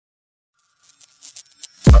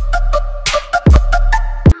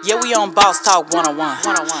Yeah, we on Boss Talk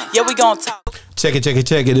 101. Yeah, we gonna talk. Check it.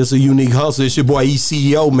 It's a unique hustle. It's your boy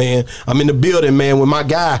ECEO, man. I'm in the building, man, with my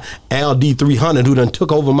guy Al D300, who done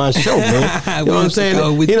took over my show, man. You know what I'm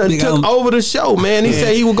saying? He done took over the show, man. He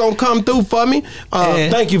said he was gonna come through for me.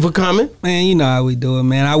 Thank you for coming, man. You know how we do it,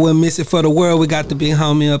 man. I wouldn't miss it for the world. We got the big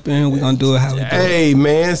homie up here, and we gonna do it how we do it. Hey,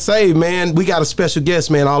 man, we got a special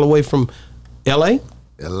guest, man, all the way from LA.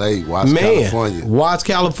 Watts, California. Watts,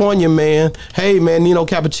 California, man. Hey, man, Nino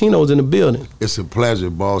Cappuccino's in the building. It's a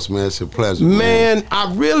pleasure, boss, man. It's a pleasure, man.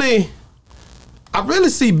 I really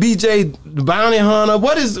see BJ the Bounty Hunter.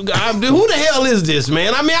 Who the hell is this,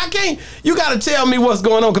 man? I mean, I can't. You got to tell me what's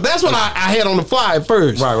going on, because that's what I had on the fly at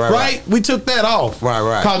first. Right. We took that off.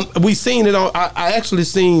 Right. Cause we seen it on. I actually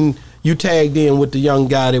seen you tagged in with the young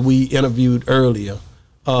guy that we interviewed earlier.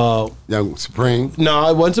 Young Supreme? No,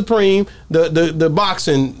 it wasn't Supreme. The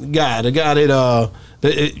boxing guy, the guy that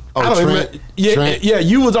Trent? Yeah,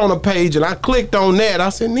 you was on a page and I clicked on that. I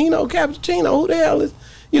said, Nino Cappuccino, who the hell is?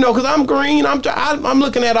 You know, because I'm green. I'm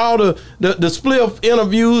looking at all the spliff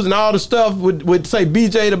interviews and all the stuff with say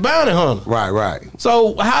BJ the Bounty Hunter. Right.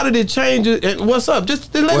 So how did it change? And what's up?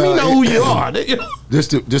 Just to let me know who you are.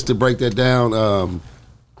 Just to break that down.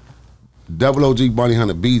 Double OG Bounty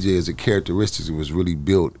Hunter BJ is a characteristic that was really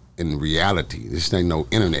built in reality. This ain't no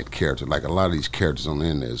internet character. Like a lot of these characters on the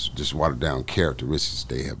internet is just watered down characteristics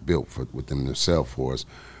they have built within themselves for us,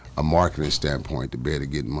 a marketing standpoint, to be able to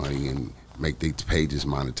get money and make these pages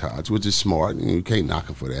monetized, which is smart, and you can't knock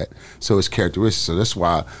them for that. So it's characteristics. So that's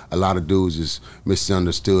why a lot of dudes is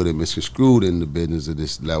misunderstood and misconstrued in the business of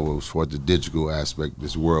this level as far as the digital aspect of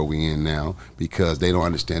this world we in now, because they don't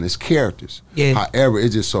understand its characters. Yeah. However,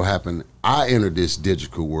 it just so happened I entered this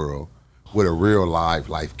digital world with a real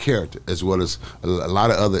life character, as well as a lot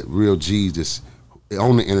of other real G's that's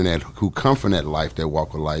on the internet who come from that life, that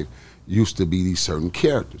walk of life, used to be these certain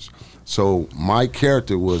characters. So my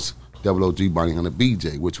character was Double OG Bounty Hunter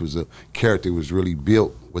BJ, which was a character that was really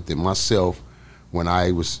built within myself when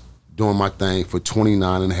I was doing my thing for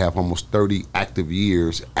 29 and a half, almost 30 active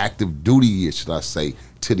duty years, should I say,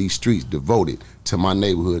 to these streets, devoted to my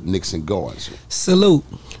neighborhood, Nixon Gardens. Salute.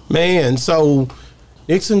 Man, so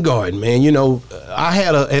Nixon Garden, man, you know, I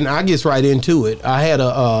had and I get right into it, I had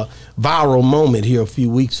a viral moment here a few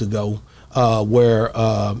weeks ago where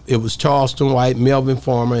it was Charleston White, Melvin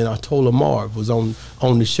Farmer, and Atola Marv was on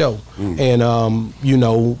the show. And, you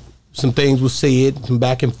know, some things were said, some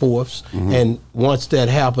back and forths, and once that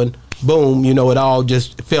happened, boom, you know, it all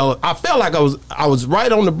just fell. I felt like I was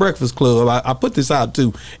right on the Breakfast Club. I put this out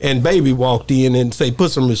too, and Baby walked in and say,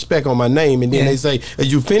 put some respect on my name, and then they say, is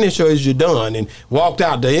you finished or is you done? And walked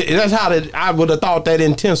out there. That's how I would have thought that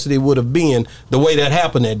intensity would have been the way that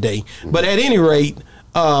happened that day. But at any rate,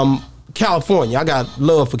 California, I got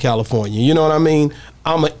love for California. You know what I mean?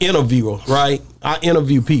 I'm an interviewer, right? I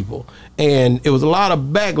interview people, and it was a lot of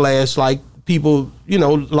backlash, like people, you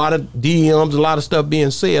know, a lot of DMs, a lot of stuff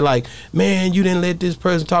being said, like, man, you didn't let this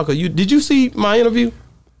person talk. Did you see my interview?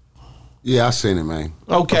 Yeah, I seen it, man.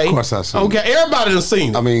 Okay. Of course I seen it. Okay, everybody done seen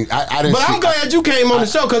it. I mean, I didn't. But I'm glad you came on the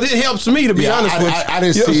show, because it helps me, to be honest with you. I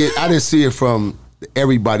didn't see it. I didn't see it from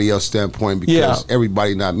everybody else's standpoint, because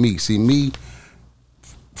everybody not me. See, me,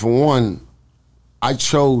 for one, I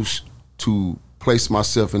chose to place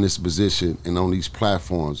myself in this position and on these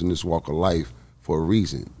platforms in this walk of life for a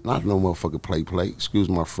reason. Not no motherfucker play. Excuse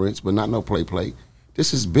my French, but not no play.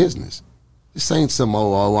 This is business. This ain't some,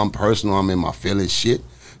 oh, I'm personal, I'm in my feelings shit.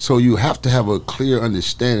 So you have to have a clear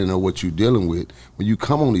understanding of what you're dealing with when you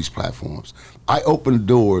come on these platforms. I open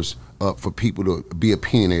doors up for people to be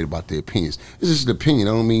opinionated about their opinions. This is an opinion.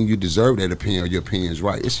 I don't mean you deserve that opinion or your opinion is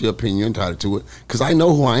right. It's your opinion. You're entitled to it, because I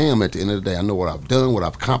know who I am at the end of the day. I know what I've done, what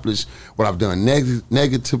I've accomplished, what I've done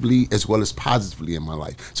negatively as well as positively in my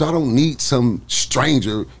life. So I don't need some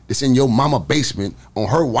stranger that's in your mama basement on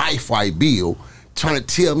her Wi-Fi bill trying to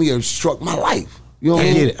tell me or instruct my life. You know what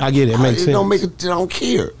I mean? I get it. It makes sense. Don't make it. I don't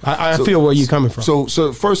care. I feel where you're coming from.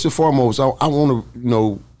 So first and foremost, I want to, you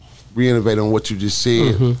know, re-innovate on what you just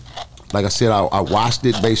said. Like I said, I watched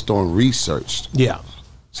it based on research. Yeah.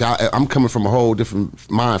 See, I'm coming from a whole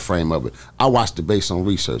different mind frame of it. I watched it based on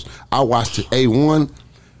research. I watched it,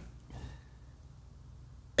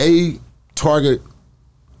 a target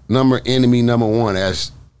enemy number one,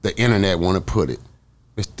 as the internet want to put it.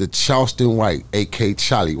 It's the Charleston White, a.k.a.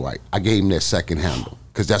 Charlie White. I gave him that second handle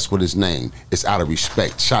because that's what his name is, out of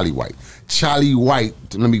respect, Charlie White. Charlie White,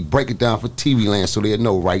 let me break it down for TV land so they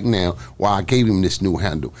know right now why I gave him this new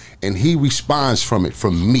handle. And he responds from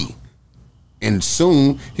me. And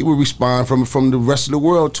soon he will respond from the rest of the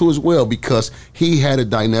world too as well, because he had a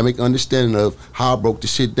dynamic understanding of how I broke the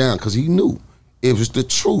shit down, because he knew It was the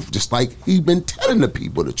truth, just like he been telling the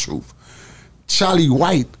people the truth. Charlie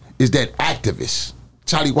White is that activist.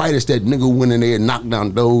 Charlie White is that nigga who went in there and knocked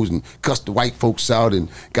down doors and cussed the white folks out and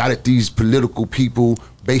got at these political people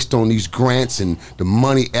based on these grants and the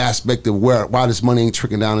money aspect of why this money ain't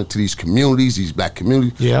trickling down into these communities, these black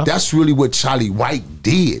communities. Yeah. That's really what Charlie White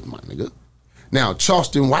did, my nigga. Now,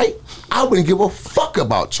 Charleston White, I wouldn't give a fuck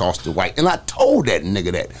about Charleston White. And I told that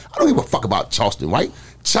nigga that. I don't give a fuck about Charleston White.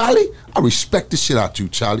 Charlie, I respect the shit out you,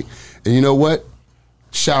 Charlie. And you know what?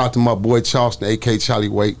 Shout out to my boy Charleston, a.k.a. Charlie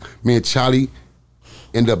White. Me and Charlie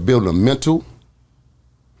ended up building a mental,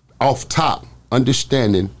 off-top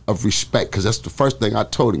understanding of respect, because that's the first thing I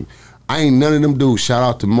told him. I ain't none of them dudes. Shout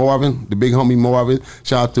out to Marvin, the big homie Marvin.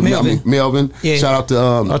 Shout out to Melvin. Yeah. Shout out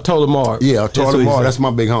to Told Marv. Yeah, told Marv. That's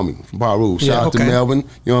my big homie from Baru. Shout out to Melvin.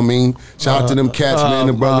 You know what I mean? Shout out to them cats, man,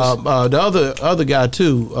 the brothers. The other guy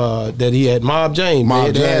too that he had, Mob James.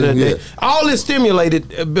 All this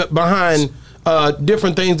stimulated behind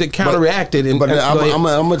different things that counteracted. I'm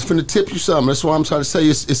finna tip you something. That's why I'm trying to say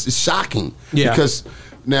it's shocking. Yeah. Because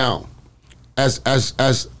now, as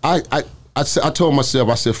I told myself,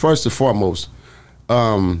 I said, first and foremost,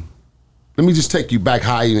 let me just take you back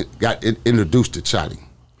how I got introduced to Charlie.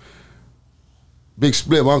 Big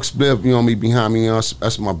Spliff, Unc Spliff, you know me behind me,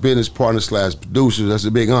 that's my business partner / producer, that's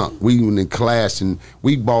a big Unc. We were in class and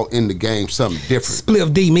we bought in the game something different.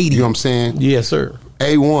 Spliff D Media. You know what I'm saying? Yes, sir.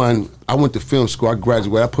 A1, I went to film school. I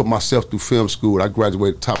graduated. I put myself through film school. I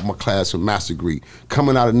graduated top of my class with a master's degree.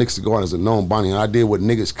 Coming out of Nixon Garden as a known Bonnie, and I did what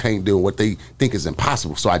niggas can't do, what they think is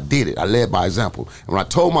impossible. So I did it. I led by example. And when I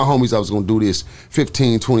told my homies I was going to do this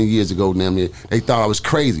 15, 20 years ago, damn near, they thought I was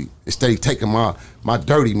crazy. Instead of taking my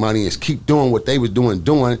dirty money and keep doing what they was doing,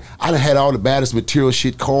 I done had all the baddest material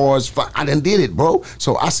shit, cars. I done did it, bro.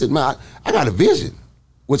 So I said, man, I got a vision,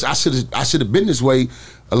 which I should have been this way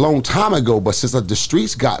a long time ago, but since the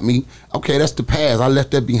streets got me, okay, that's the past. I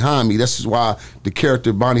left that behind me. This is why the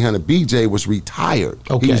character Bounty Hunter BJ was retired.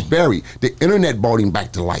 Okay. He was buried. The internet brought him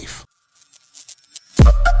back to life.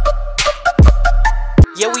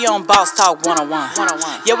 Yeah, we on Boss Talk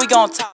 101. Yeah, we gonna talk.